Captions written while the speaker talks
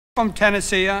From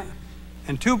Tennessee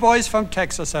and two boys from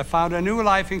Texas have found a new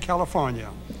life in California.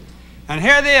 And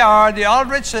here they are, the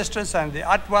Aldridge Sisters and the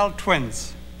Otwell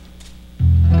Twins.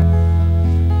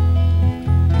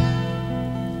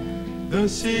 The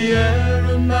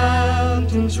Sierra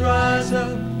Mountains rise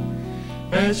up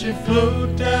as you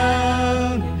float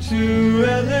down into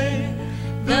L.A.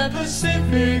 The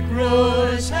Pacific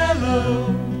roars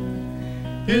hello.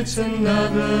 It's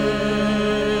another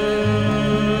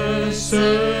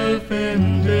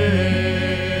surfing day.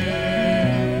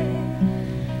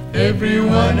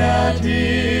 Everyone out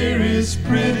here is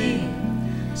pretty.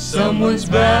 Someone's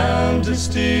bound to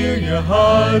steal your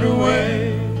heart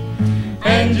away,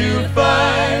 and you'll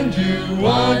find you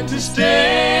want to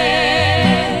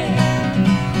stay.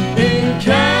 In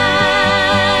California,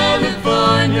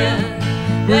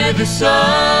 where the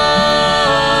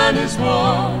sun is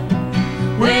warm,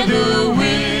 where the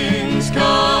winds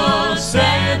call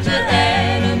Santa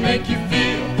Ana, make you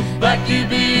feel like you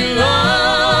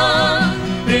belong.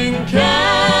 In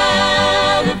California,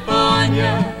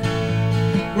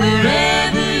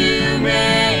 wherever you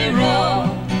may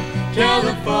roam,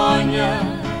 California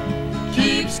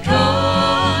keeps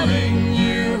calling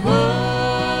you home.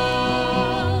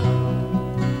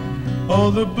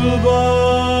 All the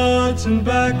boulevards and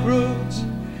back roads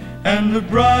and the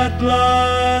bright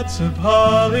lights of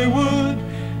Hollywood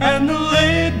and the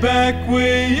laid-back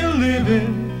way you're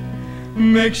living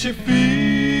makes you feel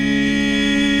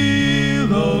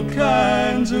all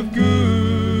kinds of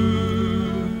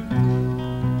good.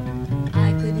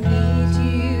 I could meet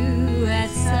you at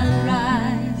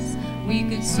sunrise. We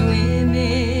could swim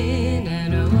in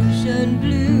an ocean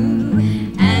blue,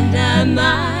 and I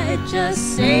might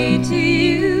just say to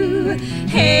you,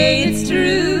 hey, it's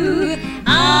true,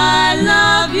 I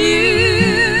love you.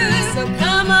 So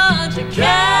come on to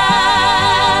California,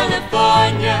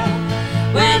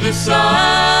 where the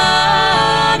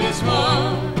sun is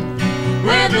warm,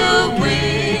 where the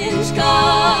winds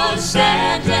call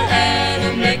Santa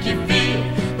Ana, make you feel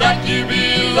like you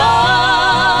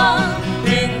belong.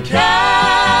 In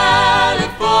California,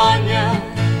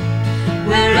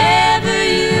 wherever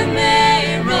you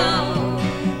may roam,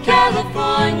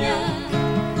 California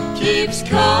keeps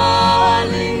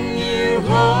calling you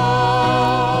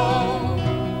home.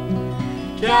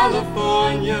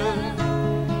 California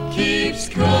keeps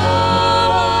calling.